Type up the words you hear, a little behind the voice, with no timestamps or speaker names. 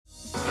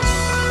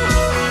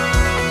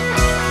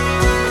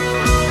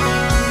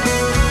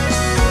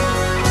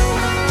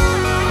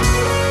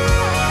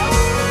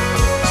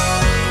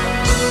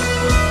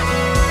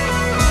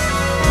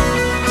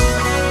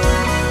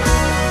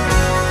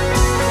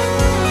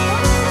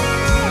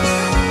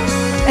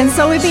And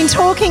so we've been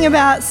talking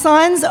about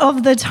signs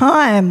of the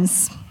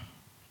times.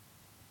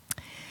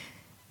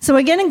 So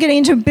we're going to get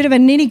into a bit of a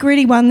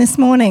nitty-gritty one this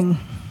morning.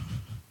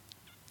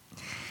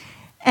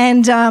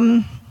 And,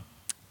 some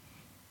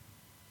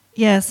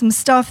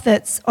stuff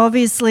that's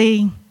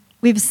obviously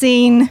we've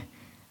seen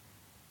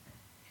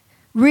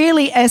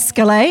really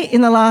escalate in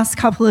the last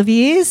couple of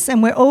years,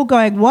 and we're all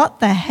going, what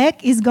the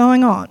heck is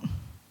going on?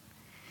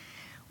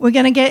 We're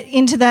going to get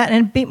into that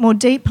a bit more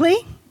deeply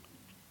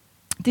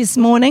this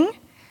morning.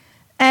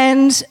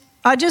 And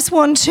I just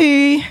want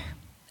to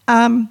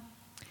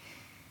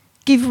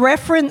give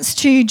reference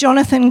to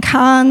Jonathan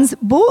Cahn's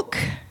book,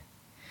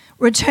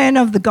 Return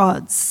of the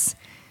Gods.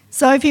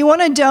 So if you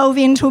want to delve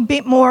into a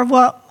bit more of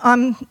what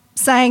I'm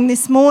saying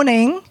this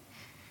morning,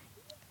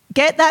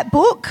 get that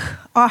book.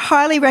 I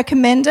highly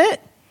recommend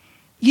it.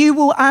 You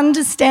will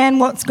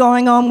understand what's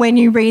going on when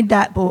you read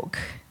that book,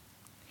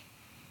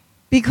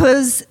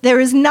 because there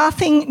is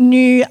nothing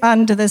new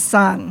under the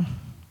sun.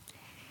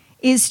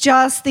 It's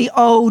just the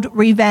old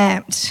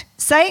revamped.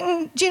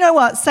 Satan, do you know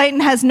what? Satan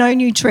has no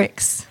new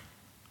tricks.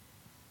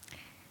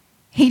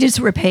 He just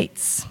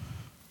repeats.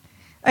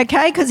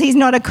 Okay? Because he's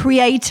not a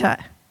creator.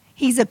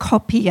 He's a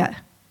copier.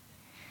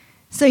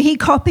 So he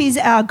copies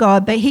our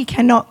God, but he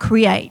cannot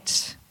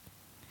create.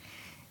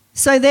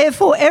 So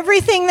therefore,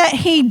 everything that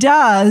he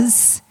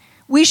does,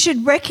 we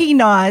should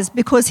recognize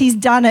because he's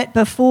done it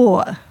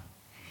before.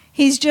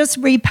 He's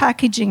just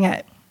repackaging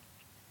it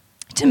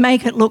to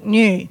make it look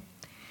new.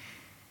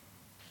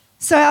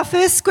 So our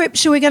first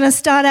scripture we're going to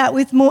start out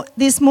with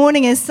this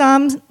morning is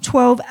Psalm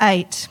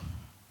 12:8.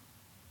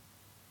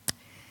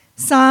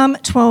 Psalm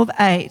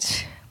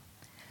 12:8.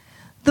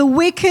 The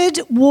wicked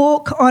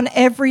walk on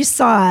every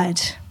side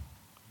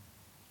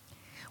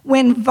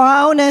when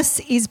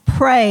vileness is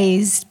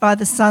praised by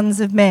the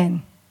sons of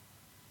men.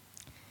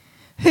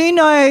 Who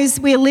knows,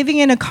 we're living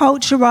in a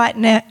culture right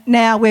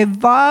now where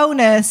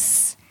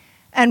vileness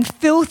and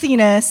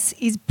filthiness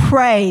is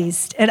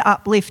praised and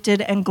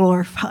uplifted and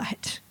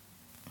glorified.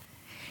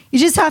 You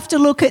just have to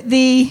look at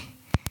the,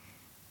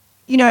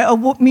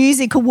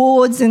 music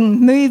awards and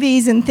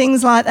movies and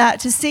things like that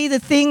to see the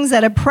things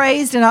that are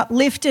praised and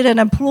uplifted and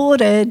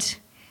applauded.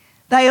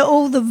 They are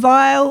all the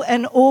vile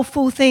and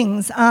awful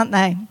things, aren't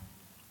they?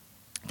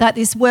 That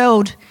this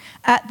world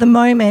at the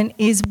moment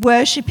is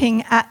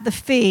worshipping at the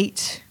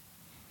feet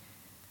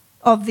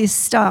of this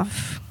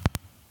stuff.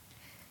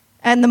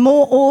 And the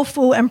more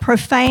awful and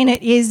profane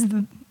it is,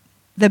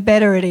 the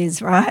better it is,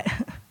 right?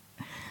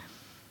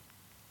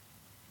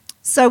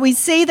 So we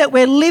see that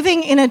we're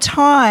living in a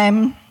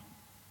time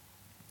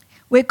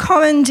where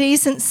common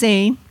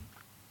decency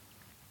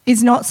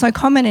is not so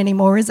common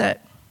anymore, is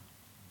it?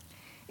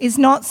 It's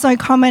not so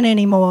common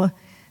anymore.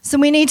 So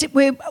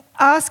we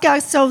ask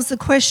ourselves the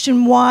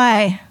question,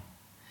 why?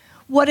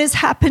 What has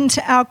happened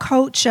to our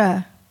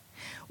culture?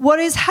 What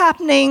is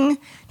happening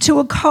to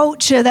a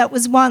culture that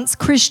was once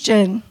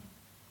Christian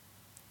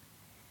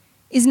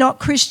is not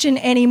Christian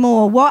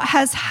anymore? What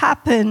has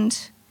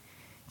happened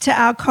to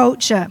our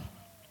culture?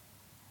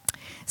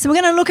 So we're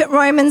going to look at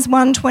Romans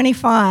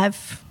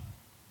 1:25.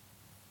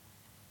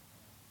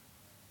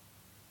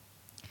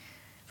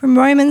 From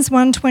Romans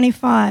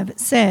 1:25 it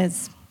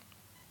says,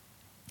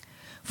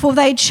 "For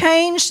they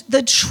changed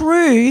the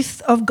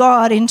truth of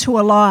God into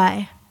a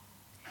lie,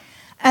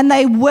 and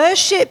they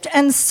worshipped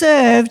and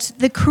served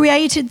the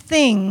created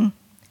thing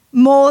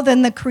more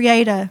than the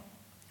Creator,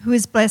 who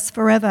is blessed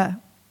forever.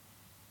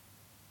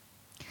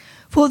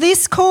 For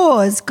this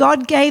cause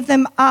God gave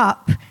them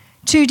up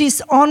to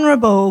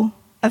dishonourable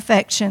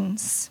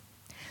affections.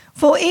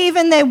 For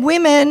even their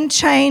women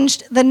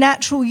changed the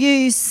natural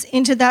use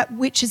into that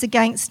which is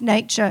against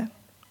nature.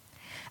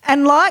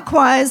 And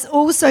likewise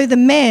also the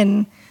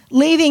men,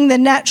 leaving the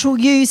natural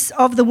use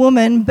of the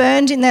woman,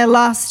 burned in their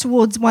lust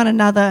towards one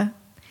another,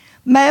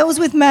 males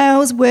with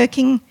males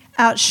working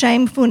out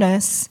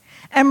shamefulness,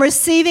 and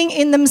receiving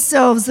in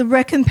themselves the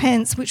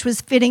recompense which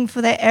was fitting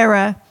for their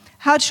error."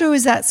 How true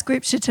is that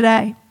scripture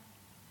today?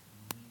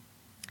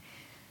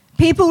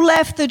 People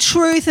left the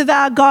truth of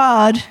our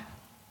God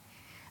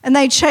and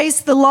they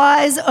chased the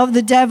lies of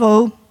the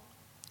devil,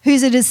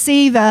 who's a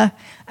deceiver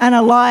and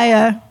a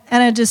liar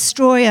and a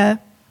destroyer.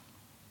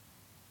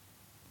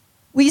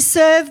 We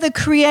serve the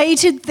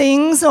created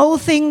things, all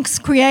things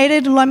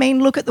created.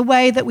 Look at the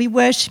way that we're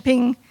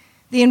worshipping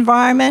the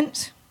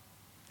environment,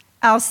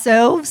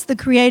 ourselves, the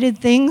created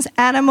things,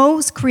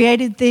 animals,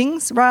 created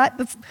things, right?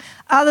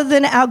 Other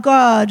than our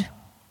God.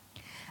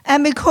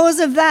 And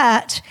because of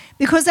that,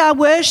 because our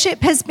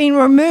worship has been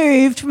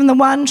removed from the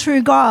one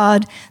true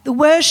God, the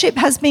worship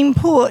has been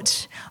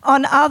put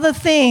on other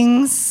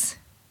things,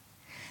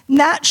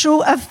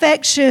 natural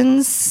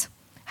affections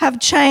have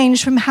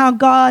changed from how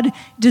God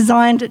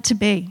designed it to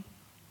be.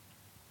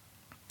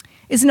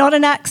 It's not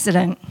an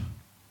accident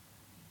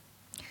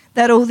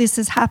that all this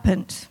has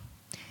happened,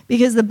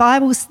 because the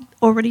Bible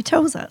already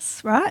tells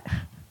us, right?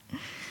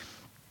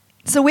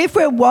 So if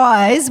we're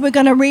wise, we're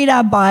going to read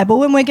our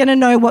Bible and we're going to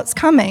know what's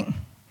coming.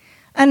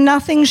 And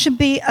nothing should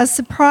be a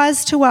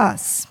surprise to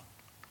us.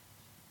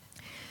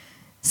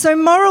 So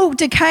moral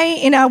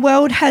decay in our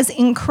world has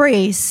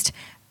increased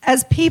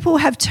as people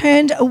have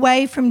turned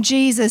away from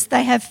Jesus.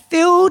 They have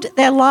filled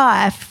their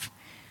life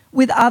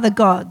with other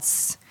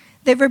gods.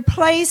 They've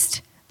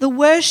replaced the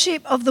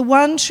worship of the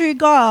one true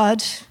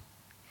God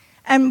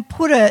and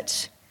put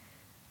it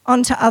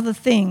onto other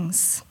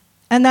things.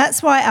 And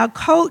that's why our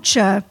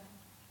culture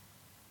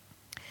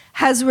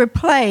has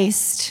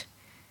replaced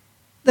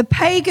the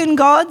pagan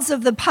gods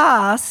of the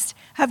past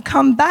have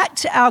come back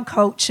to our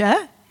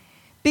culture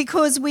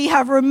because we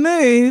have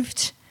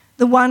removed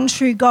the one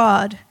true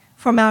God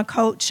from our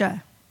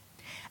culture.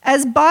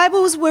 As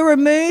Bibles were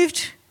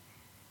removed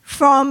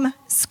from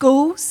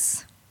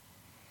schools,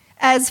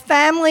 as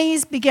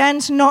families began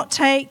to not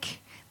take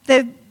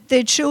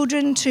their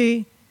children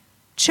to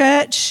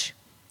church,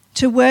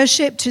 to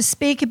worship, to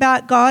speak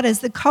about God, as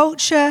the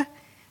culture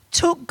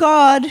took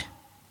God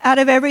out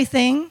of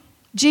everything,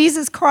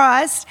 Jesus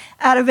Christ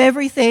out of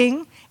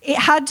everything, it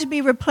had to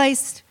be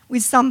replaced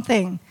with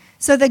something.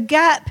 So the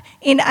gap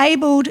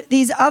enabled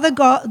these other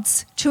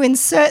gods to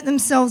insert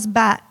themselves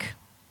back.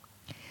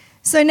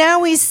 So now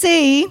we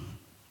see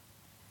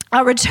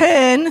a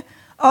return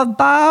of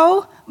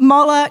Baal,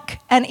 Moloch,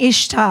 and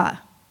Ishtar.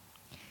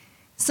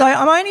 So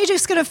I'm only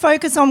just going to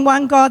focus on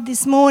one god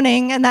this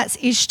morning, and that's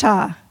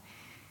Ishtar.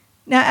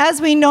 Now, as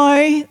we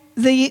know,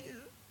 the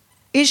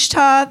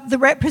Ishtar, the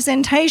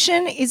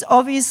representation is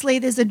obviously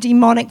there's a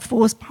demonic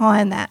force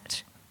behind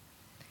that.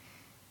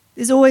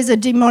 There's always a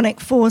demonic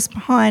force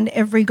behind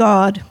every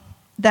god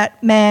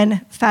that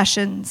man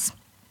fashions.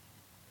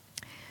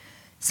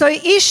 So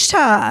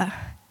Ishtar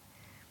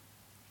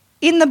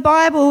in the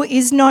Bible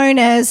is known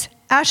as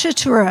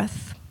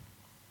Ashtoreth.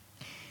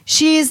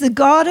 She is the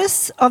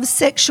goddess of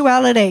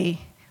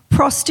sexuality,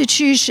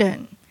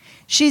 prostitution.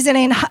 She's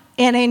an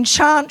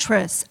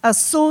enchantress, a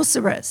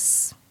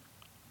sorceress.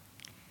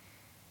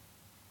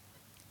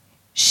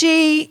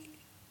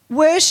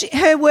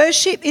 Her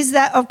worship is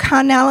that of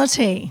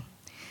carnality.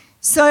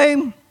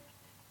 So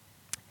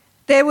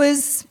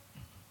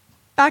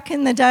back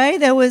in the day,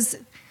 there was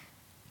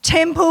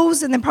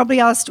temples, and there probably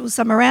are still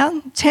some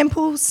around,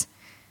 temples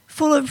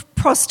full of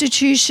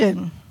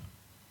prostitution.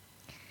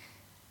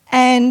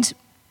 And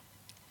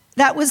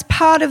that was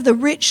part of the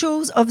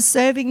rituals of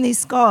serving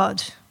this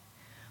god,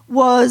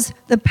 was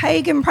the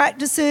pagan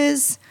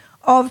practices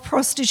of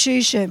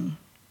prostitution.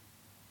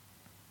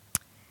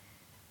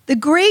 The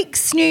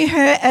Greeks knew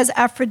her as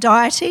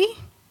Aphrodite.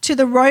 To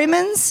the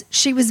Romans,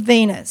 she was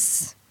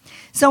Venus.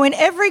 So in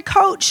every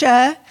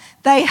culture,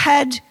 they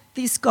had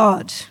this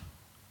god.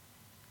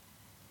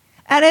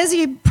 And as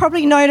you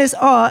probably notice,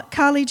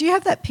 Carly, do you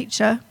have that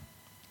picture?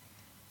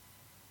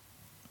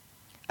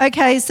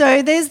 Okay,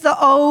 so there's the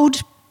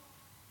old,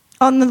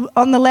 on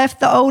the left,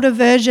 the older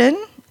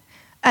version,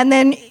 and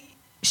then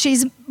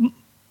she's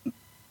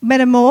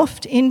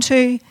metamorphed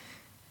into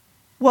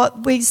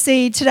what we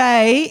see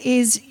today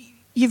is,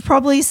 you've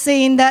probably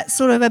seen that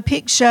sort of a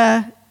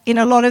picture in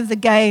a lot of the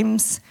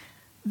games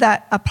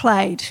that are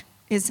played,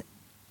 is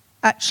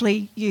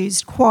actually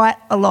used quite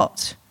a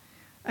lot.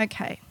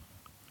 Okay,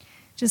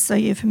 just so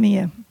you're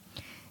familiar.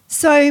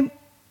 So,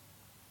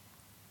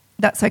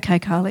 that's okay,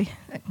 Carly,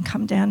 that can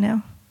come down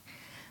now.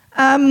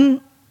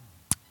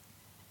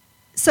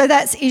 So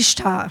that's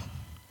Ishtar.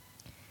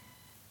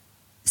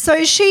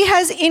 So she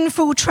has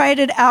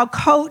infiltrated our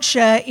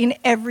culture in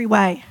every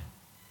way.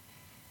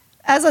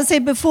 As I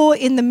said before,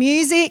 in the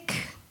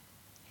music,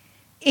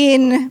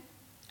 in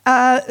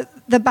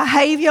the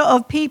behaviour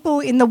of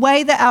people, in the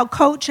way that our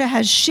culture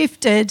has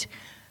shifted,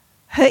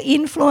 her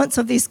influence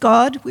of this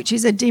god, which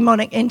is a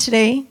demonic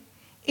entity,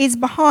 is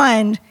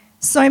behind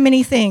so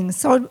many things.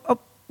 So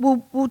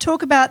we'll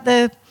talk about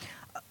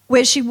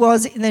where she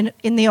was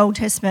in the Old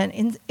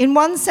Testament. In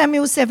 1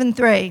 Samuel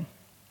 7:3,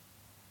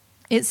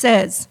 it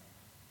says,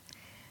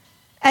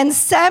 "And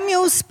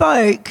Samuel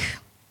spoke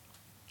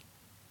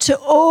to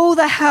all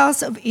the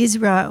house of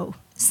Israel,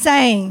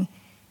 saying,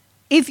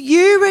 if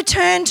you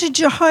return to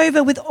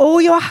Jehovah with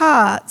all your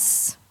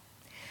hearts,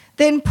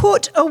 then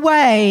put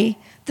away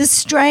the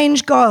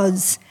strange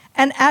gods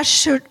and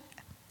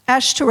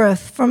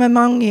Ashtoreth from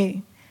among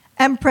you,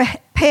 and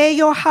prepare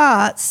your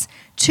hearts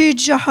to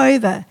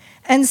Jehovah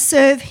and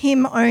serve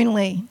him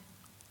only.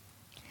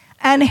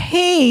 And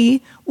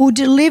he will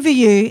deliver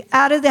you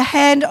out of the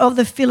hand of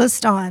the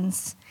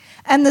Philistines.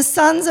 And the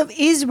sons of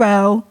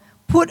Israel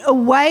put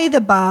away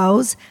the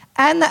Baals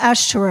and the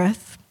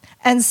Ashtoreth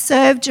and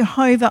serve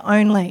Jehovah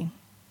only."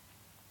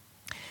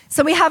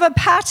 So we have a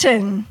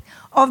pattern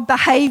of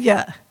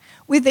behaviour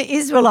with the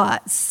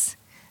Israelites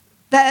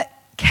that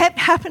kept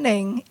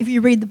happening. If you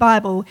read the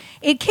Bible,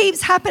 it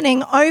keeps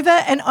happening over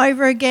and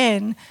over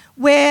again,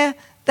 where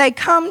they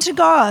come to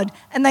God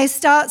and they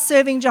start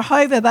serving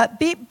Jehovah, but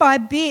bit by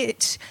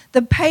bit,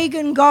 the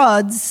pagan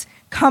gods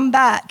come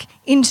back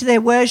into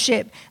their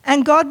worship,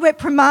 and God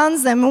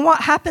reprimands them. And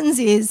what happens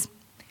is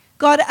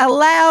God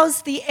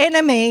allows the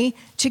enemy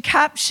to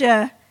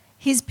capture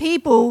his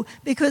people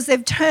because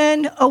they've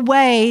turned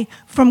away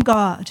from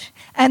God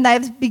and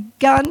they've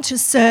begun to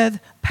serve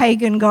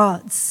pagan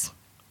gods.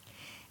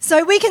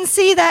 So we can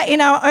see that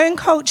in our own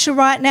culture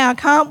right now,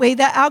 can't we?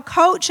 That our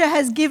culture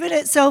has given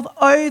itself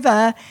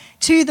over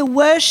to the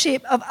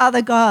worship of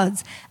other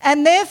gods.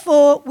 And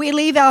therefore, we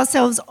leave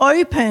ourselves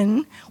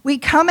open. We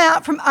come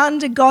out from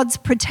under God's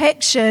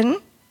protection.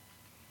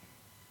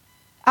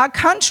 Our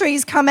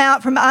countries come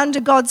out from under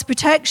God's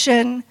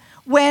protection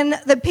when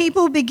the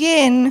people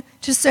begin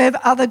to serve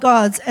other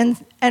gods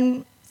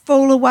and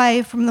fall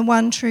away from the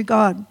one true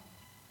God,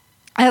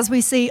 as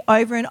we see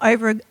over and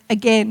over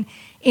again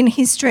in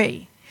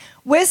history.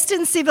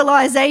 Western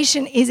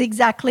civilization is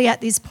exactly at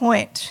this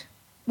point,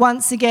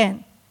 once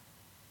again.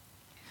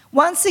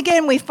 Once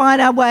again, we find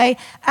our way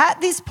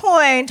at this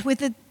point with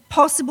the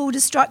possible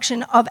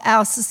destruction of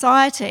our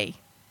society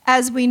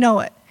as we know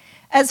it,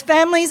 as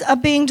families are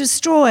being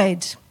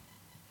destroyed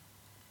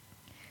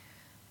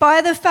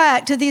by the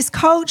fact that this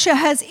culture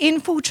has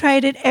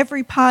infiltrated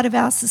every part of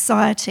our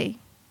society.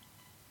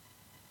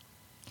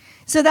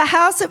 So the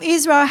house of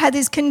Israel had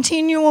this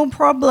continual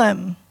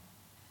problem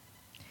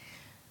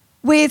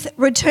with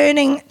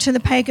returning to the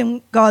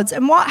pagan gods.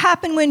 And what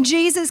happened when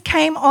Jesus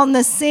came on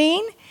the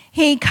scene?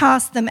 He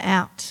cast them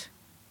out.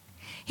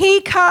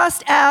 He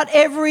cast out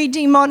every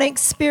demonic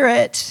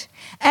spirit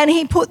and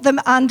he put them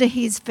under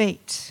his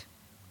feet.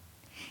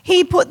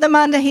 He put them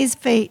under his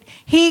feet.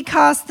 He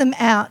cast them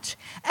out.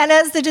 And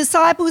as the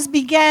disciples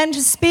began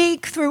to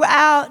speak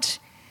throughout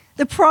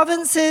the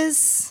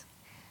provinces,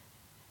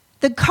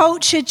 the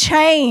culture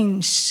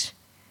changed.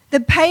 The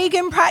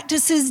pagan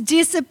practices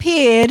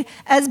disappeared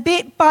as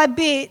bit by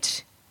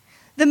bit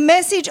the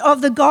message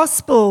of the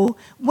gospel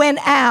went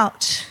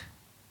out.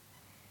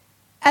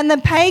 And the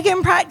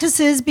pagan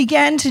practices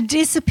began to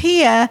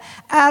disappear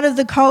out of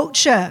the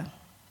culture.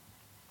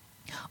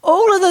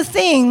 All of the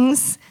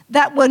things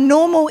that were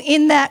normal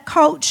in that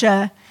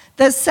culture,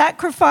 the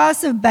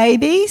sacrifice of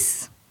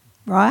babies,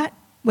 right?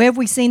 Where have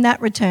we seen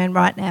that return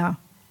right now?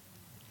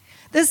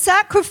 The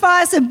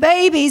sacrifice of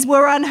babies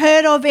were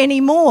unheard of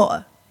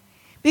anymore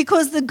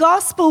because the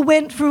gospel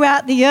went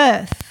throughout the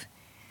earth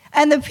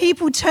and the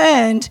people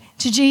turned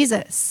to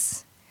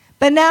Jesus.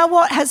 But now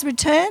what has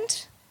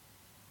returned?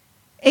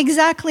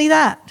 Exactly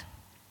that.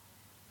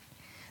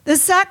 The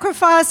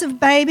sacrifice of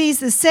babies,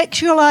 the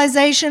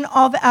sexualization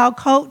of our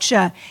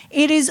culture,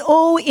 it is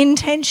all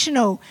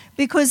intentional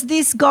because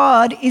this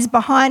God is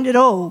behind it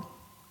all.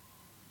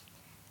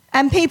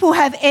 And people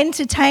have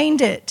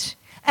entertained it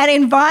and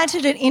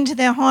invited it into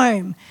their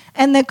home.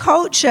 And the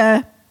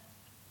culture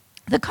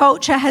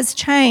has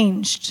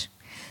changed.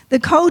 The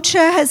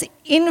culture has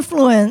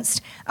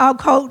influenced our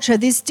culture.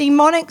 This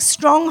demonic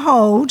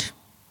stronghold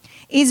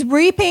is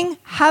reaping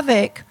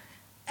havoc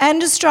and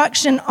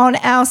destruction on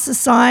our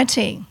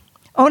society.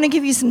 I want to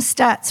give you some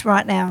stats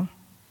right now.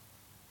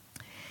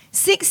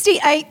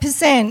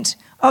 68%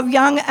 of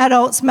young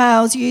adults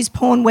males use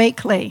porn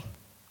weekly.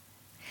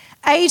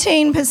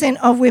 18%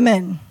 of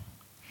women.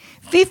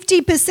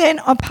 50%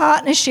 of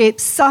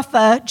partnerships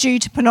suffer due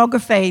to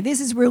pornography. This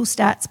is real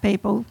stats,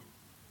 people.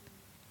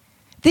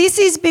 This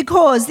is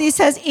because this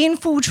has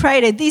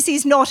infiltrated. This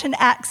is not an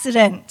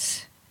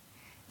accident.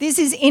 This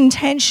is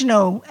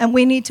intentional, and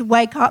we need to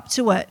wake up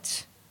to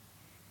it.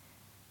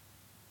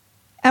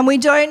 And we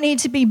don't need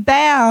to be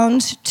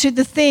bound to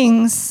the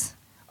things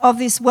of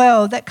this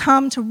world that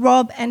come to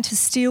rob and to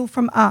steal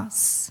from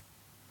us.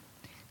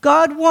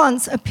 God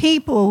wants a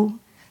people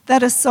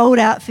that are sold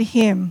out for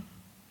him.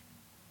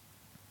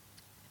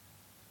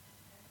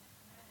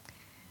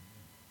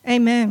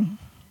 Amen.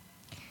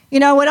 You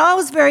know, when I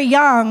was very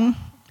young,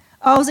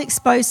 I was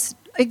exposed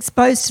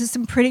to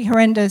some pretty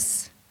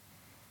horrendous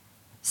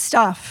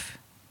stuff.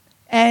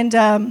 And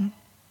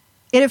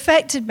it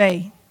affected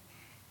me.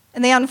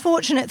 And the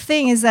unfortunate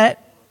thing is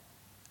that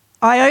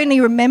I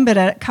only remembered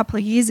it a couple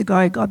of years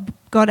ago.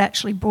 God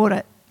actually brought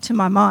it to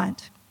my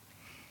mind.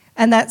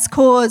 And that's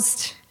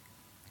caused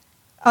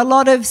a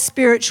lot of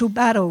spiritual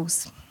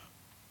battles.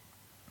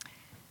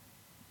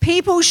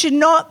 People should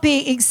not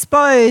be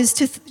exposed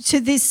to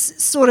this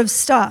sort of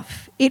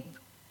stuff. It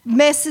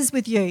messes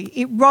with you.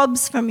 It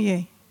robs from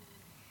you.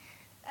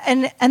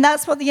 And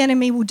that's what the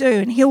enemy will do.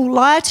 And he'll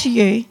lie to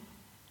you.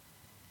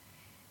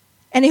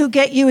 And he'll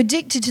get you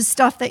addicted to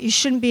stuff that you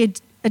shouldn't be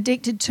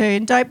addicted to.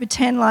 And don't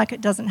pretend like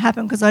it doesn't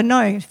happen, because I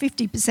know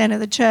 50% of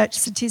the church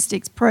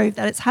statistics prove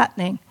that it's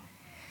happening.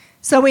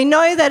 So we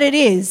know that it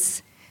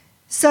is.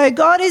 So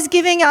God is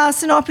giving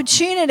us an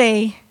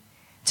opportunity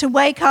to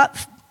wake up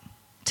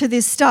to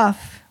this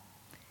stuff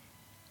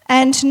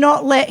and to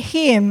not let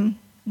him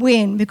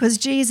win, because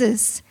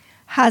Jesus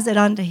has it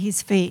under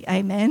his feet.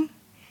 Amen.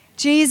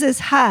 Jesus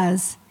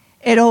has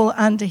it all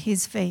under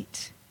his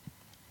feet.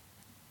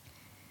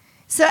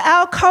 So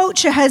our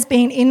culture has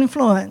been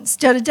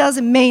influenced. It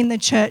doesn't mean the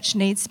church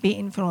needs to be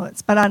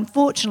influenced, but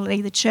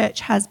unfortunately the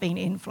church has been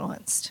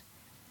influenced.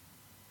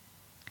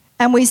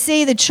 And we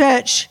see the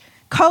church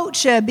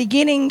culture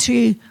beginning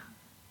to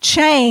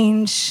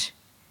change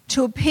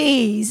to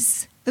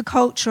appease the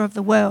culture of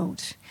the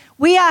world.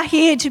 We are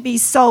here to be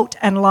salt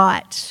and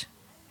light.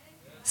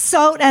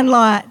 Salt and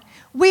light.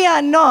 We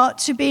are not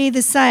to be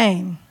the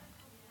same.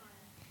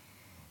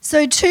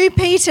 So 2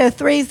 Peter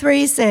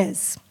 3:3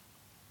 says,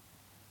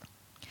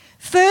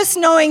 "First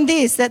knowing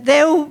this, that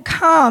there will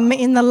come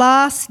in the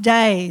last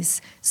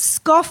days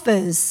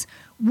scoffers,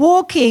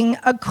 walking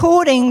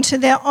according to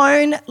their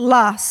own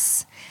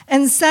lusts,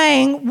 and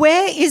saying,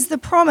 where is the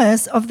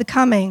promise of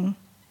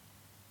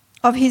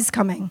his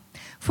coming?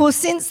 For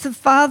since the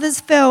fathers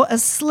fell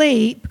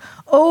asleep,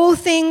 all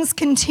things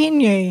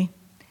continue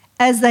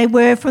as they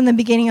were from the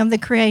beginning of the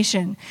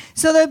creation."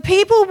 So the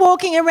people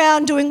walking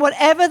around doing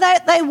whatever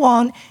they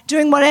want,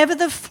 doing whatever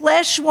the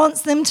flesh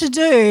wants them to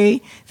do,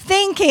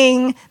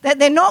 thinking that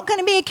they're not going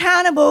to be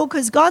accountable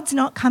because God's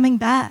not coming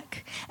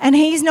back and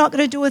he's not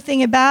going to do a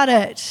thing about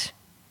it.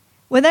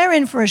 Well, they're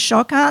in for a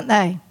shock, aren't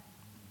they?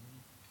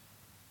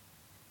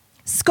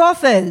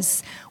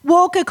 Scoffers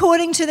walk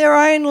according to their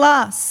own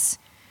lusts.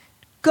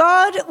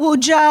 God will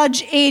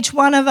judge each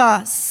one of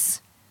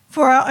us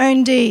for our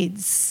own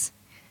deeds.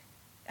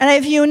 And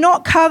if you're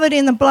not covered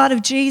in the blood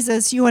of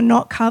Jesus, you are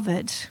not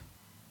covered.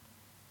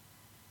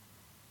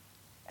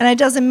 And it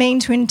doesn't mean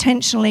to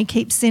intentionally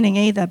keep sinning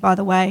either, by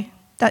the way.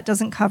 That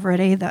doesn't cover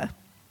it either.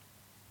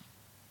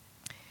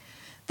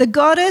 The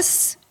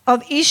goddess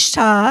of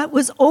Ishtar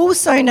was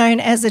also known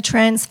as a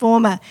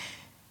transformer.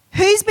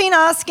 Who's been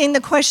asking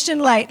the question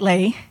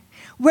lately,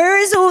 where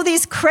is all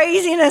this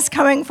craziness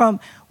coming from?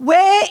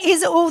 Where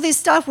is all this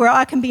stuff where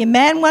I can be a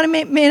man 1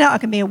 minute, I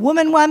can be a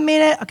woman 1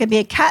 minute, I can be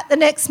a cat the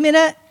next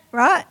minute,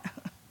 right?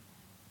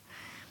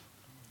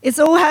 It's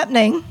all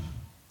happening.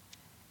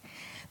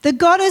 The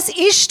goddess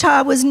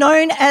Ishtar was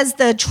known as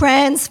the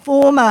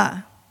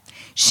transformer.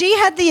 She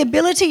had the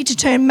ability to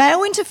turn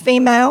male into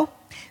female,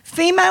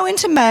 female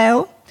into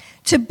male,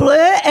 to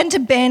blur and to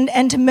bend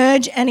and to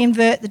merge and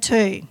invert the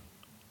two.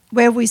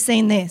 Where have we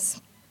seen this?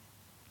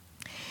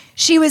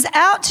 She was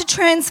out to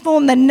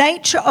transform the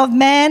nature of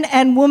man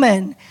and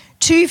woman,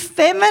 to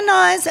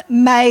feminize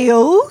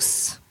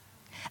males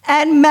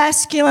and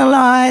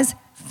masculinize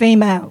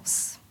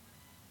females.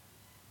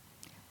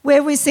 Where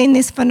have we seen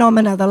this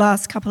phenomena the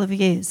last couple of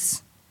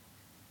years?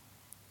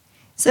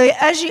 So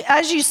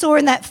as you saw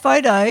in that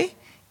photo,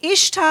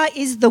 Ishtar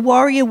is the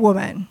warrior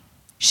woman.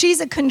 She's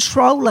a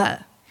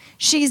controller.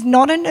 She's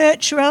not a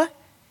nurturer.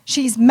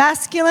 She's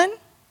masculine.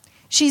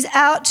 She's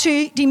out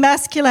to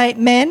demasculate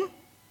men.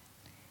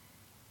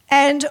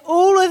 And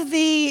all of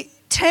the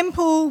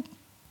temple,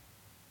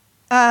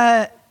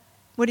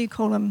 what do you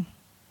call them?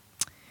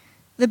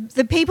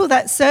 The people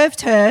that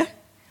served her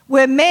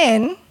were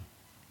men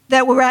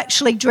that were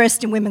actually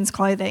dressed in women's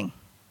clothing.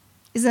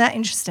 Isn't that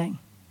interesting?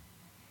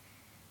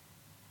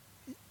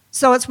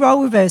 So it's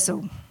role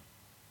reversal.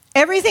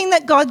 Everything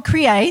that God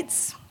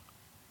creates,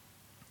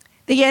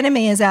 the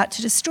enemy is out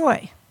to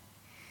destroy.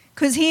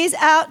 Because he is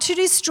out to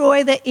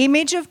destroy the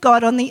image of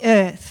God on the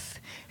earth.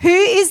 Who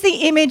is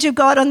the image of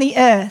God on the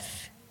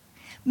earth?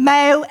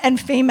 Male and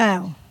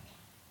female.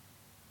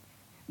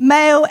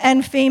 Male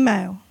and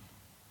female.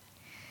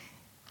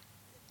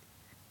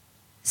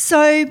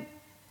 So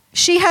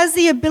she has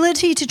the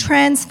ability to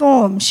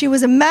transform. She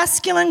was a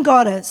masculine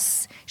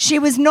goddess. She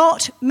was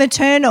not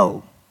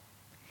maternal.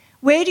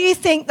 Where do you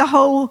think the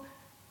whole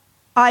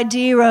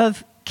idea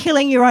of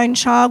killing your own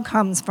child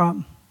comes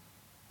from?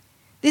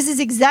 This is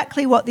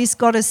exactly what this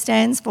goddess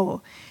stands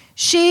for.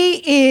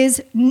 She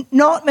is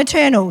not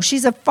maternal.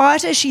 She's a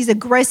fighter, she's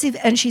aggressive,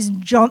 and she's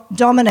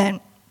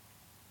dominant.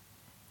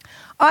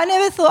 I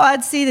never thought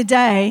I'd see the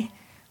day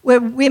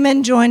where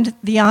women joined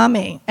the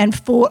army and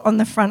fought on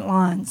the front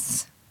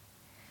lines.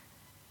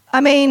 I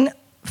mean,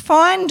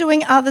 fine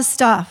doing other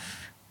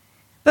stuff,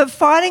 but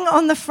fighting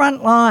on the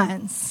front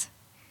lines,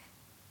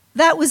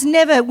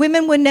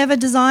 women were never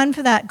designed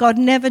for that. God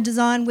never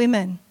designed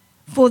women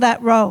for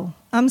that role.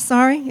 I'm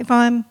sorry if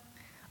I'm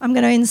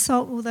going to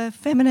insult all the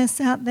feminists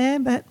out there,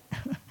 but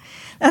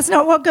that's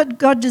not what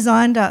God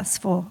designed us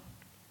for.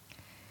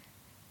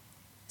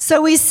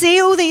 So we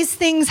see all these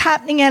things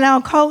happening in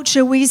our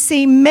culture. We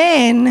see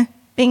men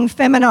being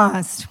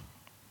feminized.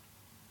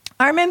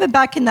 I remember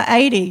back in the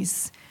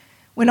 80s,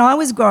 when I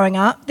was growing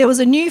up, there was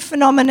a new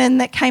phenomenon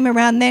that came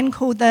around then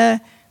called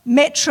the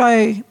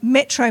metrosexual.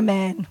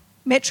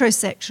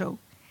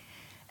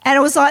 And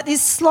it was like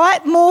this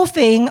slight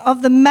morphing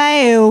of the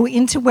male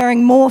into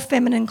wearing more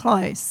feminine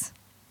clothes.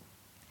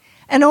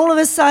 And all of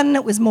a sudden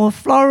it was more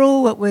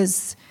floral, it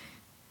was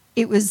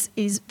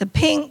the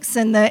pinks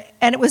and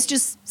it was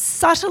just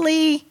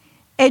subtly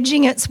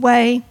edging its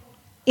way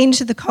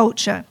into the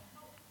culture.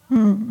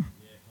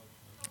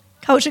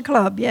 Culture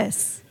club,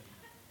 yes.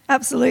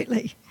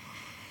 Absolutely.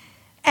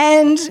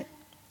 And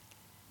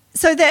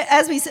so that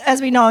as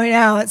we know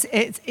now,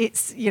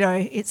 it's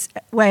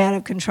way out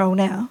of control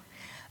now.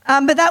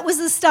 But that was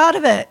the start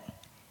of it.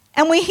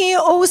 And we hear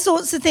all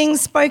sorts of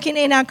things spoken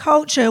in our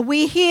culture.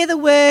 We hear the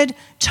word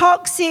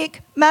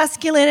toxic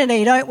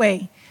masculinity, don't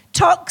we?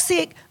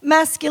 Toxic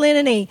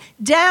masculinity.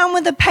 Down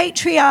with the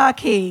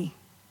patriarchy.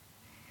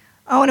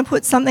 I want to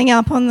put something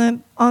up on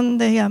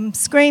the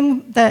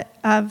screen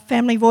that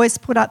Family Voice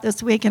put up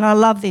this week, and I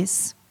love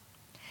this.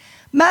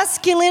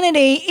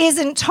 Masculinity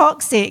isn't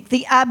toxic.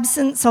 The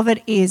absence of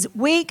it is.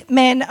 Weak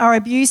men are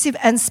abusive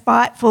and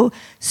spiteful.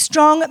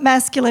 Strong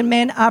masculine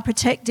men are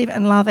protective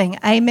and loving.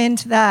 Amen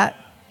to that.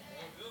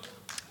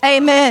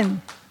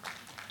 Amen.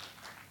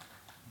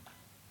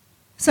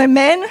 So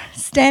men,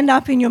 stand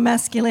up in your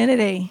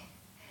masculinity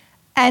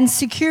and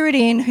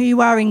security in who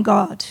you are in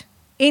God.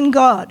 In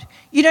God.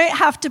 You don't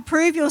have to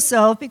prove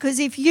yourself, because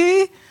if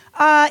you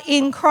are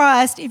in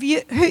Christ, if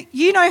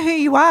you know who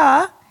you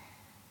are,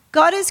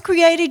 God has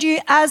created you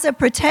as a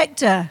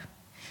protector,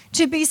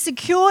 to be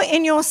secure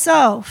in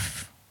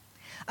yourself.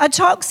 A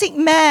toxic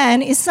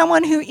man is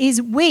someone who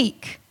is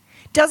weak,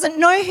 doesn't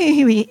know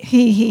who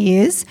he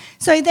is,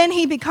 so then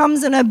he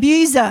becomes an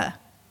abuser.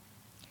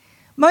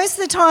 Most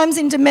of the times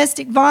in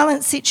domestic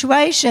violence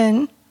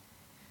situation,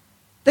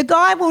 the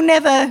guy will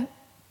never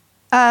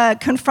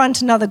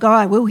confront another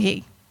guy, will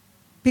he?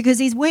 Because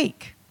he's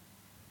weak.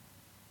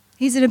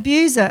 He's an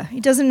abuser. He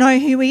doesn't know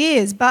who he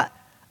is. But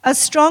a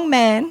strong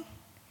man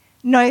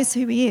knows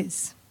who he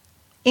is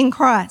in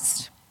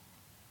Christ.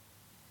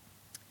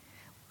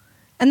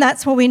 And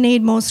that's why we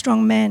need more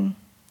strong men.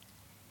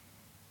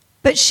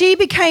 But she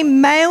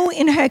became male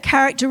in her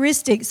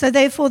characteristics, so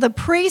therefore the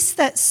priests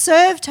that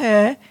served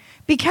her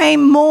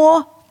became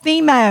more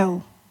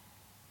female.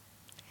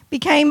 The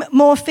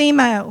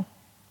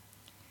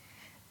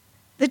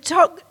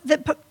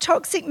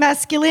toxic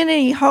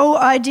masculinity, whole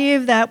idea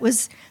of that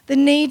was the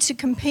need to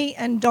compete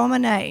and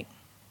dominate.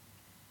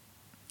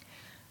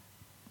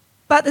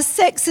 But the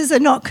sexes are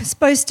not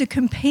supposed to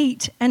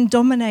compete and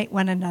dominate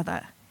one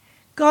another.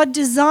 God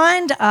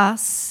designed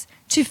us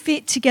to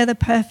fit together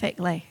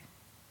perfectly,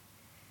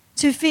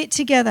 to fit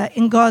together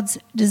in God's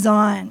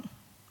design.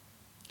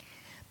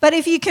 But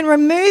if you can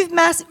remove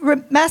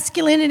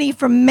masculinity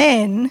from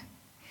men,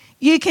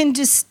 you can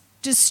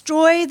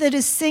destroy the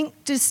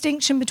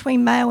distinction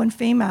between male and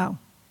female.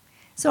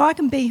 So I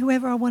can be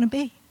whoever I want to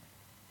be.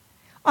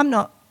 I'm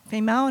not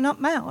female or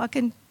not male. I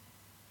can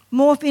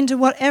morph into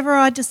whatever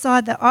I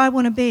decide that I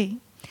want to be.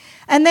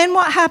 And then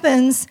what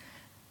happens?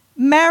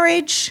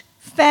 Marriage,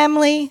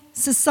 family,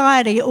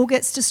 society, it all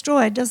gets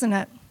destroyed, doesn't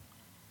it?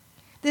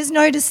 There's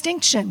no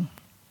distinction.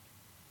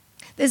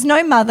 There's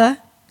no mother,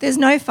 there's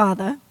no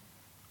father.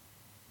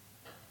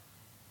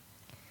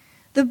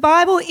 The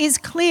Bible is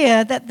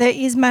clear that there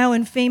is male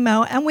and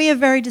female, and we are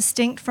very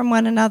distinct from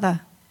one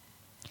another.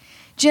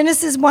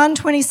 Genesis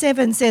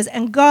 1:27 says,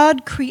 "And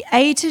God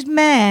created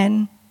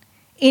man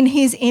in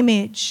his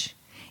image.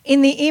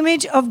 In the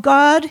image of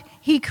God,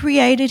 he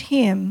created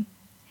him.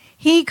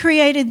 He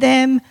created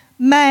them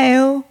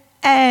male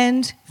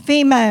and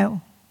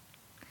female."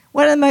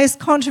 One of the most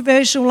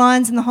controversial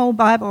lines in the whole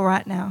Bible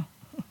right now.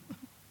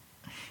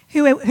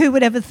 Who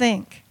would ever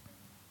think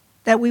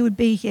that we would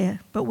be here,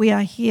 but we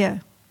are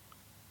here.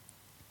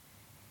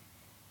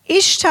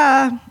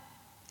 Ishtar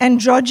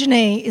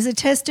androgyny is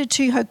attested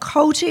to her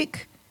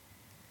cultic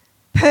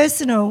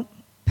personnel,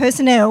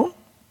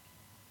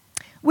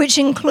 which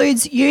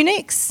includes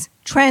eunuchs,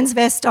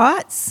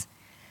 transvestites,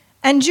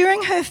 and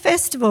during her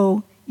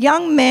festival,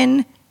 young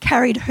men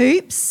carried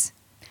hoops,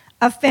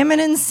 a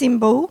feminine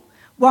symbol,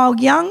 while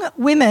young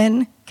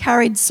women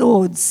carried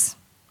swords.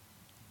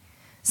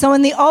 So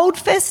in the old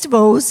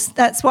festivals,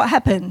 that's what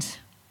happened.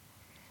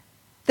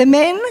 The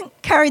men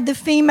carried the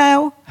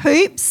female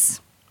hoops,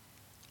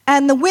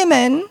 and the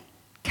women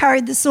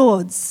carried the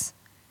swords.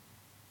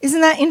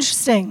 Isn't that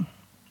interesting?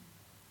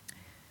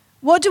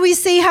 What do we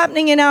see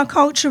happening in our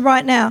culture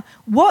right now?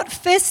 What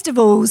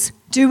festivals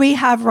do we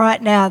have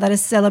right now that are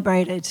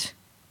celebrated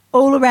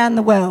all around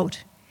the world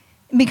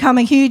and become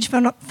a huge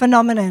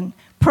phenomenon?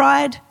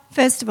 Pride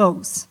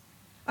festivals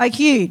are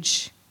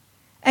huge.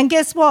 And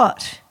guess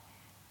what?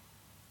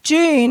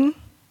 June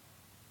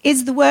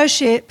is the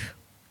worship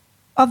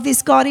of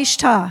this god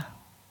Ishtar.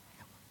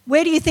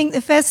 Where do you think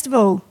the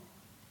festival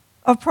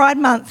of Pride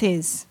Month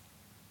is?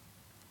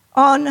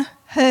 On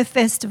her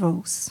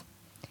festivals.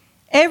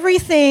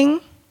 Everything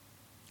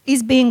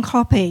is being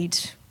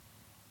copied.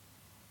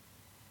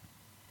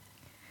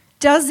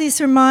 Does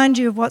this remind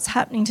you of what's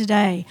happening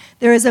today?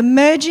 There is a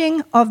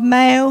merging of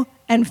male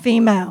and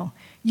female.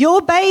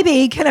 Your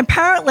baby can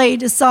apparently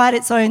decide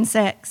its own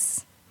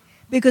sex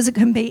because it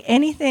can be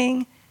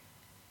anything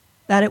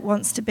that it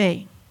wants to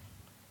be.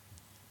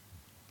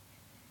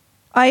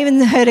 I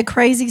even heard a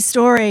crazy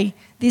story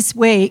this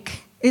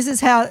week. This is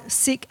how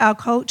sick our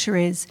culture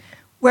is,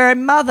 where a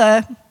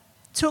mother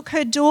took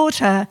her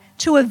daughter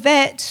to a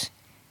vet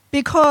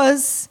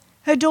because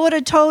her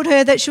daughter told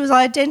her that she was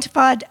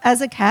identified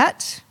as a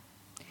cat.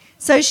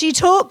 So she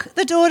took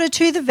the daughter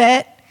to the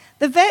vet.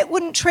 The vet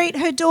wouldn't treat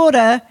her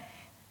daughter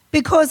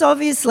because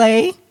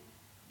obviously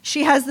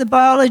she has the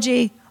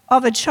biology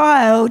of a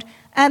child,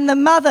 and the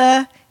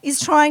mother is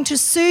trying to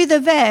sue the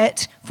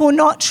vet for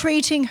not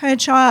treating her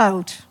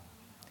child.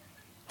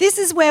 This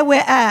is where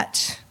we're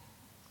at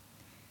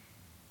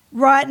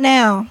right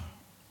now.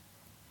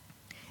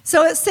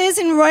 So it says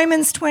in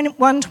Romans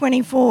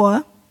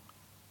 1:24,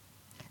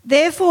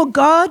 Therefore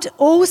God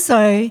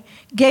also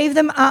gave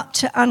them up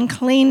to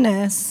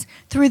uncleanness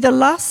through the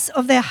lusts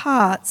of their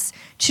hearts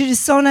to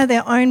dishonour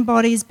their own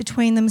bodies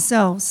between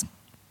themselves.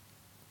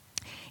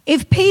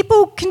 If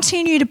people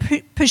continue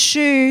to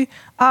pursue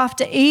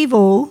after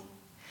evil,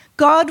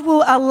 God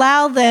will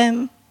allow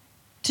them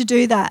to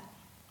do that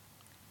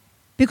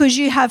because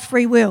you have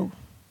free will.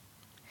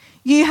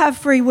 You have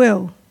free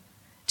will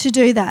to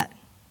do that.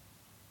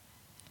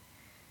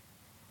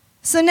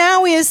 So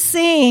now we are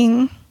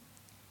seeing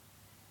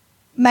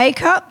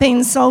makeup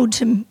being sold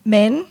to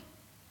men.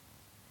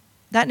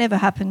 That never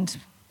happened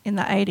in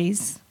the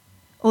 80s.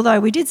 Although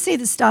we did see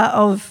the start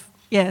of,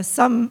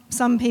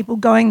 some people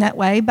going that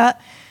way,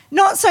 but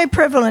not so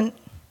prevalent.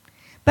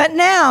 But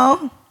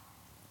now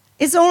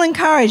it's all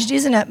encouraged,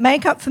 isn't it?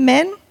 Makeup for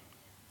men.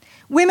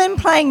 Women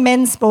playing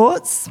men's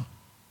sports.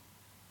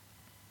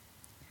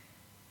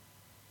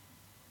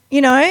 You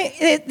know,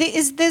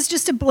 there's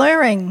just a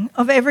blurring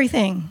of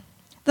everything.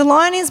 The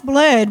line is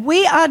blurred.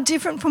 We are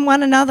different from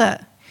one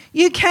another.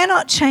 You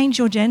cannot change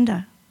your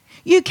gender.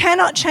 You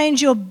cannot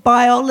change your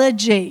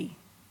biology.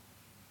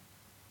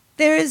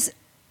 There is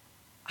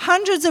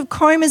hundreds of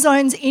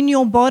chromosomes in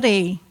your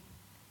body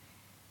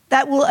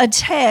that will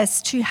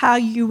attest to how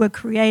you were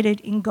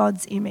created in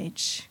God's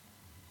image.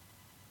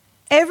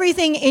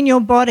 Everything in your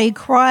body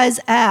cries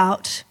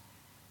out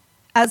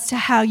as to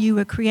how you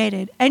were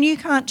created, and you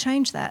can't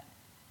change that.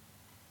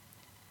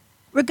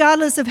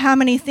 Regardless of how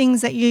many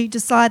things that you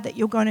decide that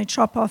you're going to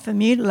chop off and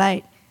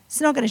mutilate,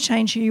 it's not going to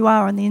change who you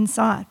are on the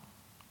inside.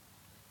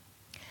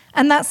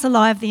 And that's the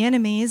lie of the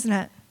enemy, isn't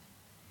it?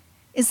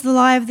 It's the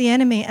lie of the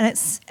enemy, and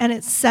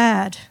it's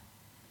sad.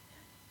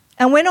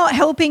 And we're not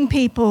helping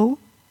people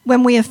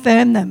when we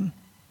affirm them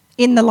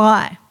in the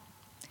lie.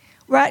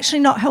 We're actually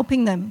not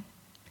helping them,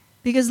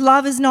 because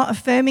love is not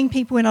affirming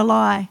people in a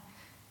lie.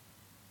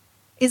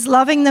 It's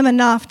loving them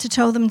enough to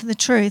tell them the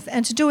truth,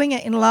 and to doing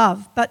it in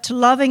love, but to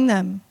loving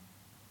them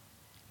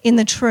in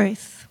the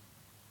truth.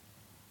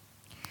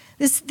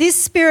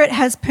 This spirit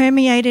has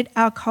permeated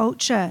our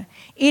culture.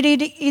 It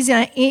is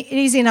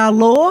in our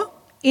law,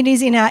 it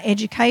is in our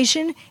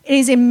education, it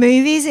is in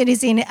movies, it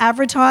is in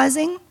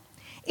advertising,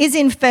 it's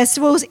in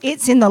festivals,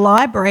 it's in the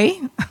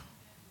library,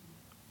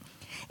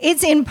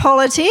 it's in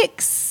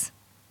politics,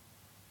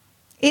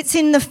 it's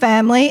in the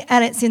family,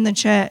 and it's in the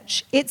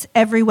church. It's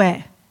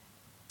everywhere.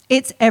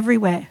 It's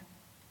everywhere.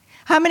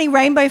 How many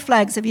rainbow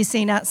flags have you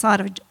seen outside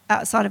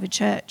of a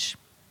church?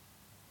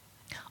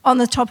 On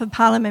the top of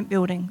Parliament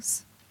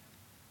buildings.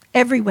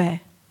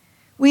 Everywhere.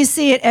 We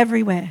see it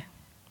everywhere.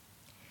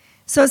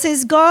 So it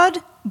says God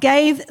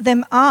gave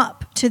them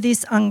up to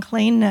this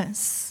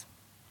uncleanness.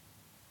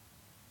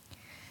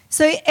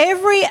 So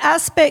every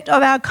aspect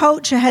of our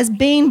culture has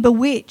been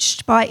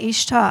bewitched by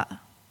Ishtar,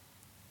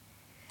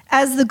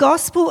 as the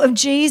gospel of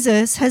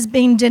Jesus has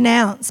been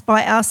denounced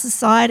by our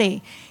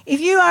society. If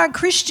you are a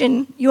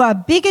Christian, you are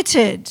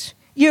bigoted,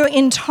 you're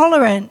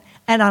intolerant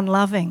and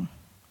unloving.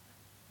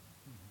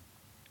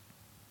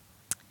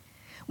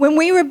 When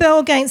we rebel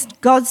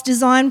against God's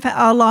design for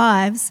our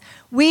lives,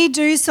 we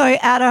do so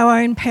at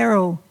our own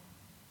peril.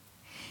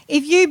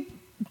 If you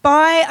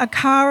buy a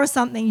car or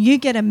something, you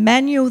get a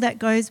manual that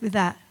goes with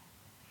that.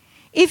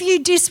 If you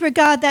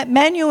disregard that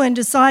manual and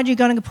decide you're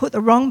going to put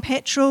the wrong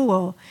petrol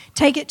or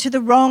take it to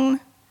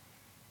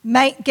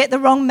get the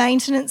wrong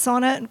maintenance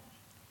on it,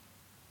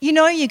 you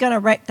know you're going to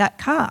wreck that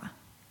car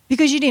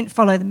because you didn't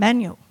follow the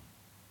manual.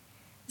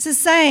 It's the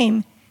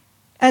same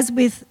as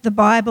with the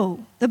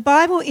Bible. The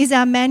Bible is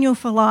our manual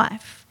for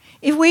life.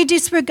 If we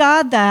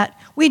disregard that,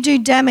 we do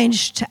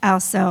damage to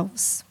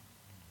ourselves.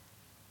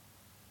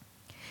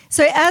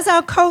 So as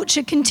our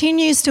culture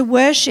continues to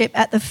worship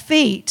at the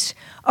feet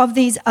of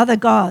these other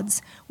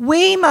gods,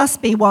 we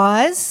must be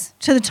wise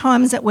to the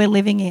times that we're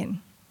living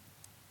in.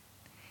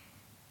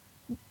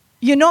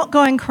 You're not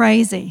going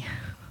crazy.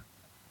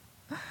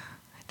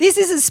 This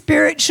is a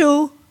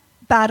spiritual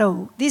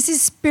battle. This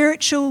is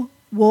spiritual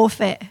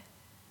warfare.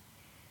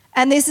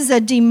 And this is a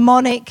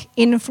demonic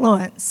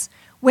influence.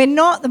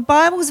 The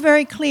Bible's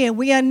very clear,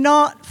 we are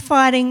not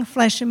fighting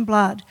flesh and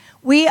blood.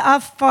 We are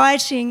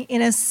fighting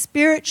in a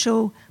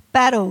spiritual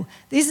battle.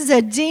 This is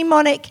a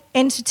demonic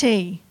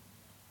entity.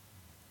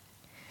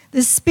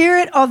 The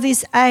spirit of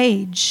this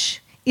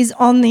age is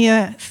on the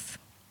earth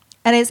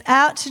and is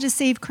out to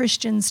deceive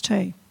Christians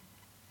too.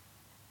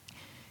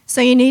 So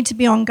you need to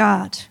be on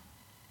guard.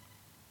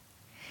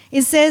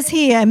 It says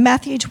here in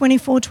Matthew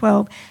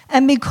 24:12,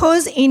 and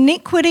because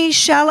iniquity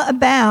shall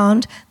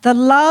abound, the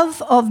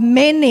love of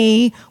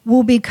many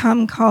will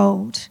become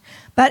cold.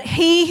 But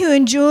he who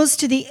endures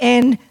to the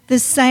end, the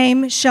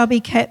same shall be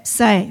kept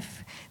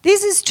safe.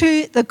 This is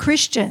to the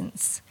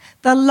Christians.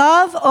 The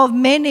love of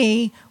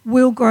many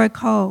will grow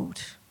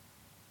cold.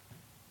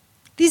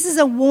 This is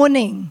a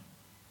warning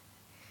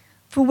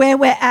for where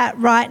we're at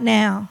right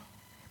now.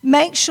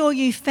 Make sure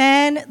you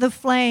fan the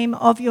flame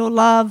of your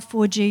love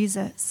for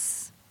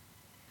Jesus,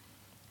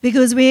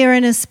 because we are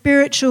in a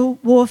spiritual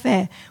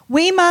warfare.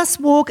 We must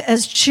walk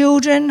as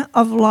children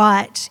of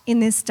light in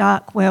this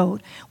dark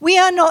world. We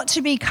are not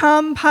to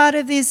become part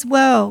of this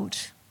world.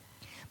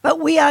 but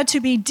we are to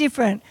be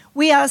different.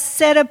 We are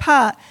set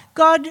apart.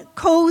 God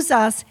calls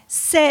us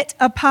set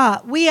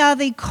apart. We are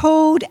the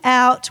called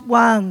out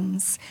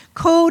ones,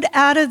 called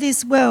out of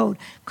this world,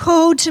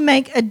 called to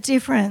make a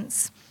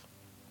difference.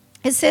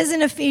 It says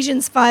in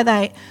Ephesians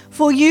 5:8,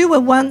 "For you were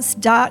once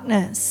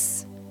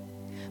darkness,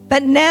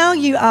 but now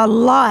you are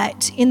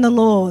light in the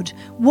Lord.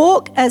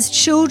 Walk as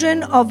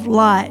children of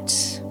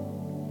light.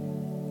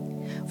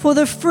 For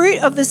the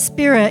fruit of the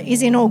Spirit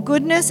is in all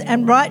goodness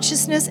and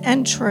righteousness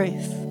and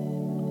truth,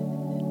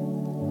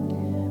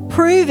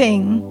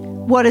 proving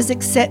what is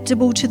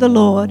acceptable to the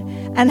Lord,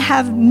 and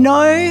have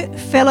no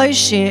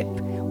fellowship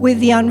with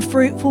the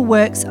unfruitful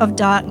works of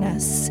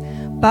darkness,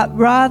 but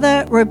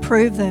rather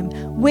reprove them."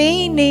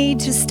 We need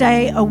to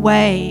stay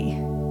away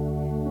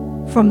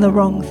from the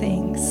wrong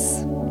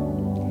things.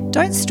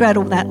 Don't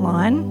straddle that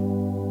line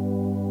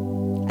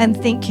and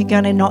think you're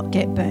going to not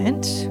get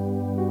burnt.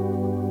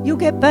 You'll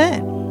get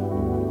burnt.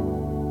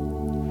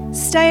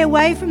 Stay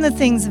away from the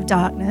things of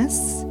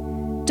darkness.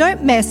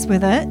 Don't mess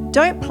with it.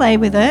 Don't play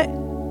with it.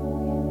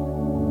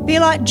 Be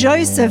like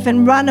Joseph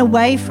and run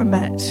away from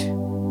it.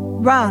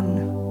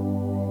 Run.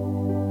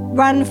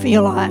 Run for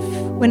your life.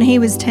 When he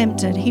was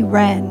tempted, he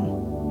ran.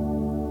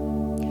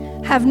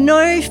 Have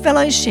no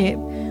fellowship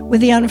with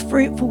the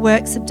unfruitful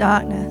works of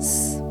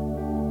darkness.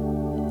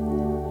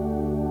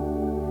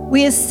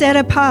 We are set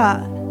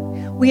apart.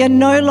 We are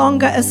no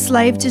longer a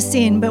slave to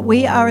sin, but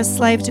we are a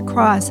slave to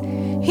Christ.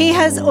 He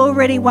has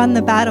already won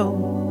the battle.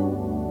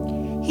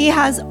 He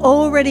has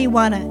already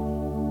won it.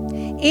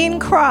 In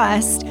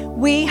Christ,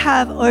 we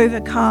have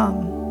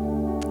overcome.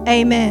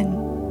 Amen.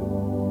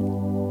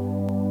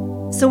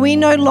 So we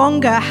no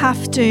longer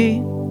have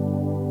to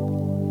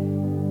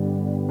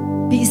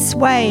be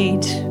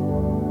swayed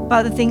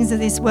by the things of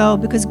this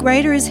world, because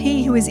greater is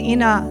He who is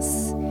in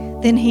us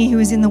than he who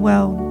is in the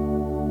world.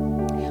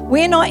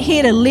 We're not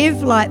here to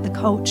live like the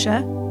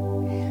culture.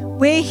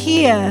 We're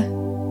here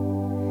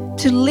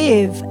to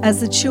live as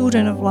the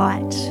children of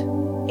light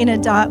in a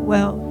dark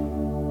world,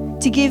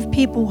 to give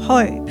people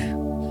hope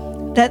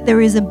that there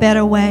is a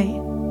better way.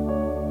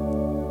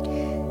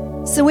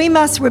 So we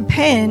must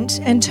repent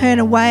and turn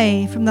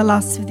away from the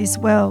lusts of this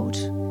world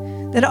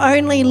that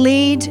only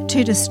lead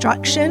to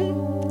destruction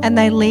and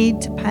they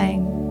lead to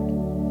pain.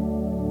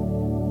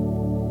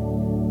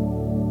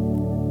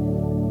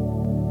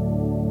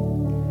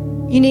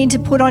 You need to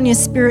put on your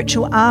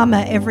spiritual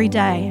armor every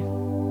day.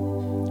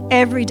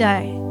 Every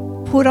day.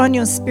 Put on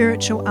your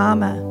spiritual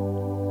armor.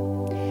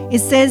 It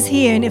says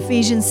here in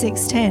Ephesians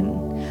 6:10,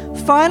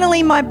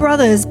 "Finally, my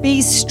brothers,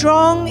 be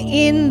strong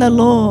in the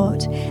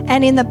Lord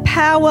and in the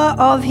power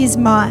of his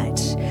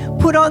might.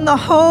 Put on the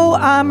whole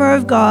armor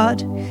of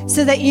God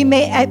so that you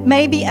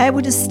may be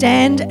able to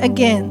stand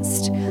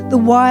against the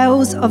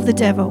wiles of the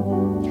devil.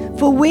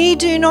 For we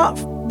do not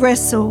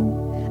wrestle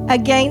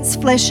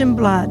against flesh and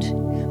blood,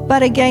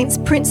 but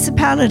against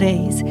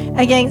principalities,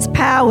 against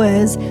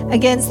powers,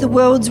 against the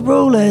world's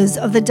rulers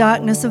of the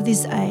darkness of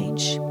this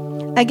age,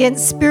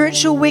 against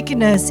spiritual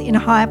wickedness in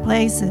high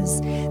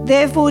places.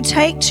 Therefore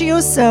take to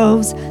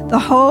yourselves the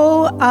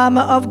whole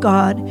armor of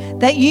God,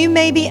 that you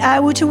may be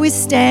able to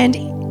withstand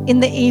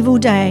in the evil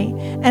day,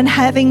 and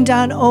having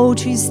done all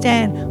to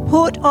stand."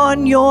 Put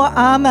on your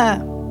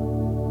armor.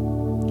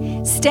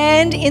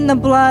 Stand in the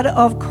blood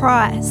of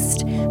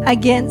Christ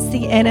against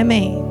the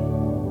enemy.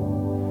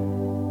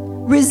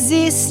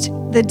 Resist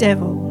the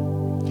devil.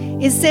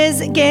 It says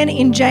again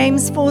in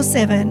James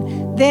 4:7,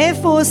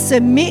 "Therefore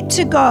submit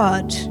to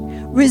God,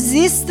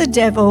 resist the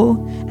devil,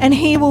 and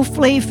he will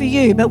flee for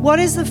you." But what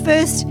is the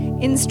first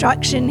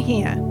instruction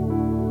here?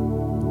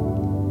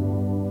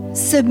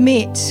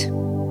 Submit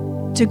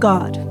to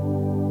God.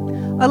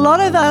 A lot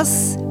of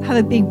us have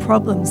a big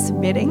problem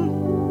submitting.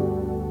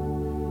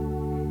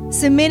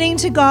 Submitting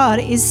to God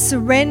is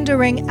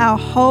surrendering our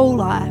whole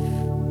life,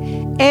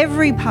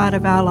 every part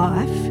of our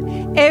life,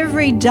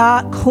 every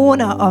dark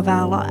corner of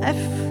our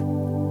life,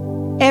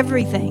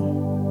 everything.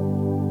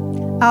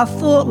 Our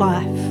thought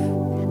life,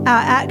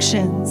 our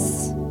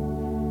actions,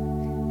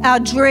 our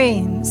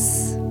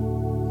dreams,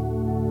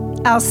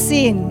 our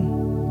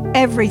sin,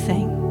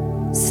 everything.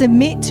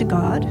 Submit to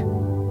God.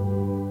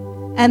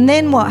 And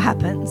then what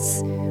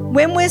happens?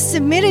 When we're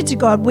submitted to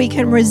God, we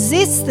can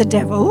resist the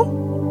devil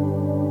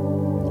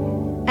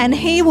and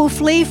he will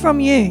flee from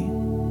you.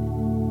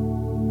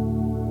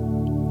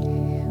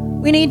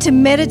 We need to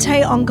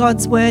meditate on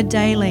God's word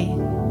daily.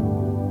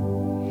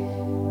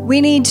 We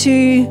need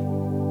to,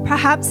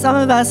 perhaps some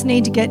of us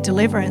need to get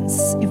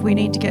deliverance if we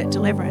need to get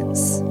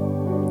deliverance.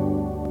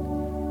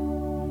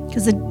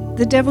 Because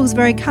the devil's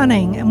very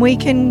cunning, and we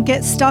can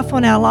get stuff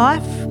on our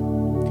life.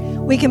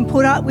 We can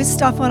put up with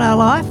stuff on our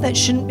life that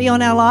shouldn't be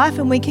on our life,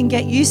 and we can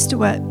get used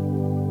to it.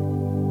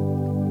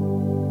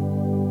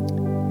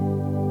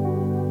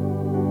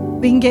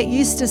 We can get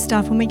used to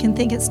stuff and we can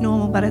think it's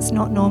normal, but it's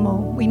not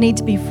normal. We need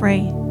to be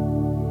free.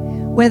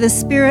 Where the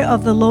Spirit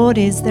of the Lord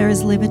is, there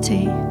is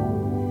liberty.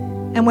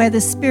 And where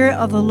the Spirit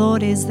of the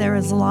Lord is, there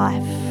is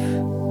life.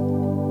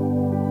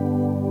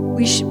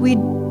 We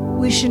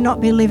should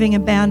not be living a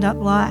bound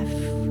up life.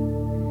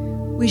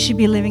 we should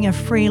be living a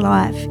free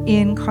life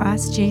in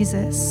Christ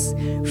Jesus,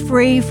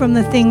 free from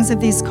the things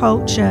of this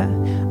culture,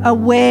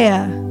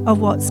 aware of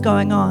what's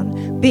going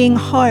on, being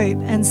hope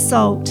and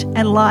salt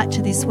and light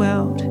to this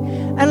world.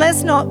 And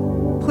let's not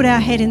put our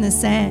head in the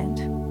sand.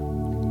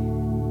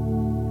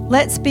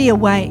 Let's be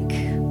awake.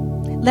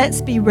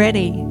 Let's be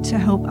ready to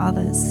help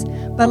others,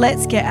 but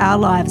let's get our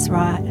lives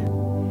right.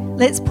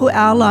 Let's put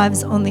our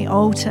lives on the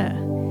altar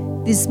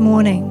this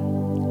morning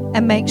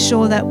and make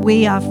sure that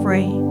we are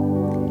free,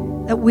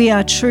 that we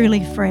are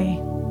truly free.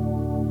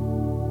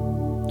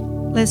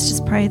 Let's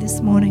just pray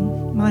this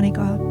morning, mighty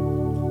God.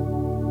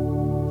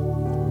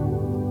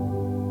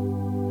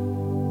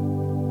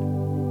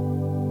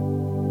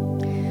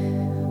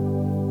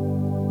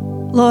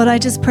 Lord, I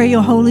just pray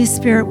your Holy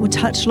Spirit will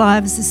touch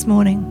lives this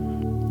morning.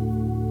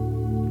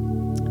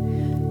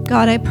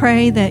 God, I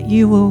pray that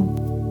you will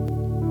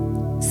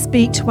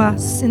speak to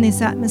us in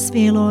this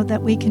atmosphere, Lord,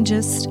 that we can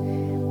just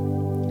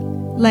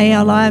lay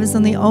our lives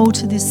on the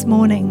altar this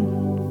morning.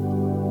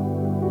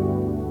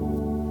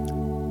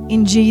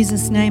 In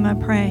Jesus' name I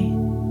pray.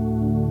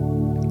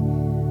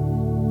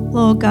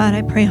 Lord God,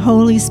 I pray,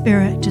 Holy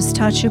Spirit, just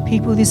touch your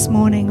people this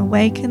morning.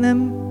 Awaken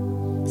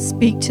them,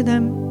 speak to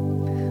them.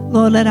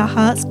 Lord, let our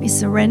hearts be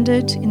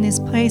surrendered in this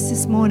place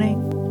this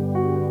morning.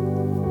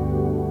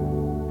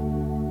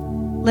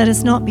 Let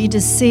us not be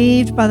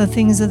deceived by the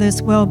things of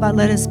this world, but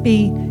let us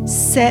be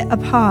set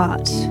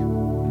apart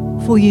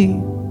for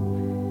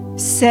you.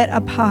 Set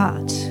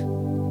apart.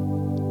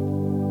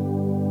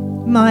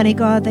 Mighty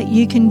God, that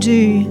you can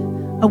do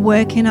a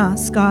work in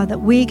us, God,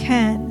 that we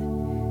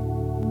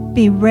can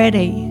be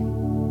ready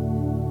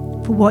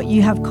for what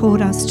you have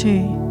called us to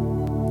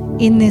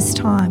in this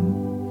time.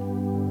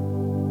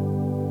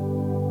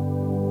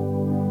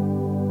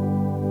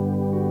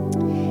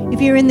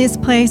 If you're in this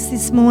place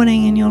this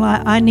morning and you're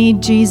like, I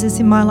need Jesus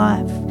in my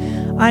life.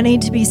 I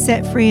need to be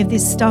set free of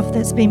this stuff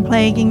that's been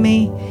plaguing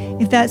me.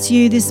 If that's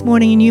you this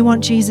morning and you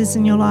want Jesus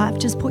in your life,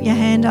 just put your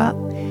hand up.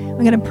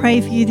 I'm going to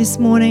pray for you this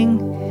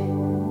morning.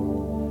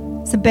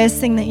 It's the best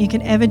thing that you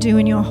can ever do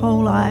in your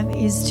whole life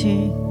is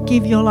to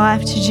give your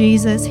life to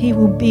Jesus. He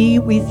will be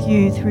with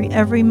you through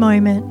every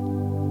moment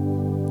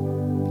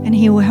and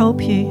he will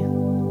help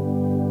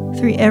you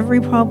through every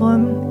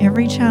problem,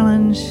 every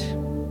challenge.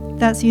 If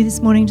that's you this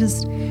morning,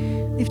 just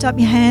lift up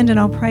your hand and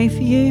I'll pray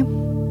for you.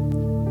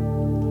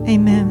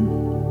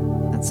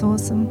 Amen. That's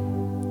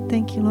awesome.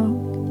 Thank you, Lord.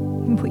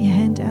 You can put your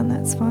hand down,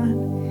 that's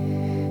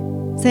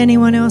fine. Is there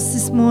anyone else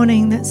this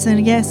morning that said,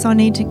 yes, I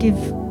need to give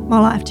my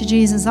life to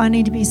Jesus. I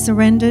need to be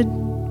surrendered.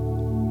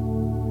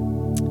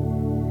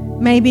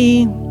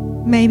 Maybe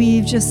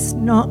you've just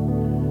not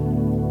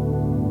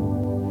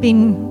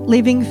been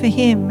living for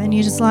him and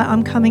you're just like,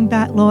 I'm coming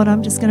back, Lord.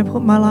 I'm just going to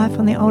put my life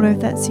on the altar. If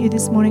that's you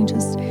this morning,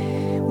 just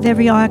with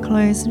every eye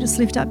closed, and just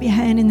lift up your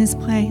hand in this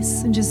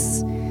place and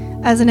just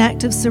as an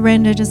act of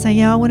surrender, just say,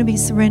 yeah, I want to be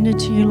surrendered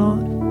to you, Lord.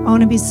 I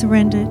want to be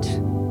surrendered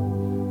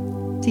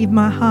to give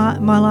my heart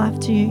and my life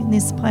to you in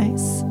this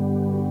place.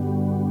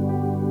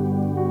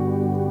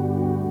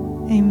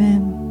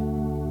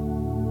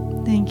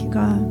 Amen. Thank you,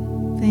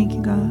 God. Thank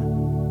you, God.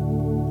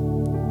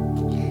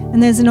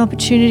 And there's an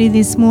opportunity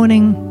this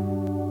morning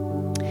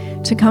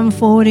to come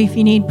forward if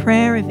you need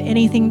prayer, if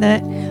anything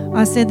that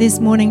I said this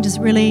morning just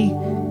really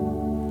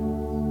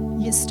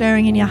you're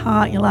stirring in your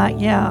heart. You're like,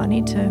 yeah, I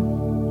need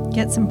to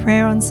get some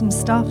prayer on some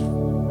stuff.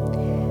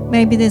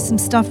 Maybe there's some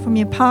stuff from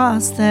your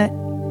past that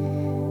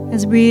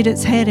has reared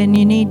its head and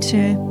you need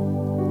to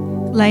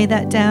lay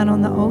that down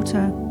on the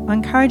altar. I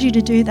encourage you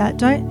to do that.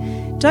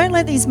 Don't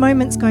let these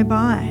moments go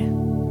by.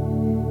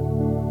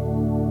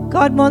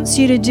 God wants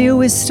you to deal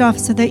with stuff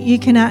so that you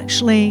can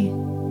actually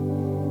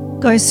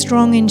go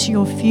strong into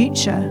your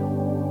future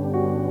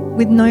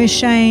with no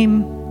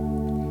shame,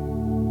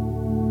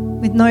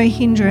 with no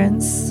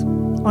hindrance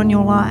on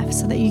your life,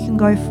 so that you can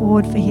go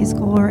forward for his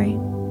glory.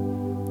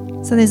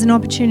 So there's an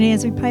opportunity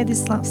as we play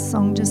this last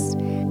song, just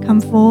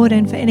come forward.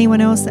 And for anyone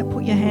else that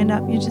put your hand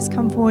up, you just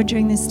come forward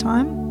during this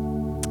time.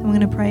 I'm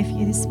going to pray for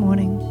you this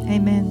morning.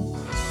 Amen.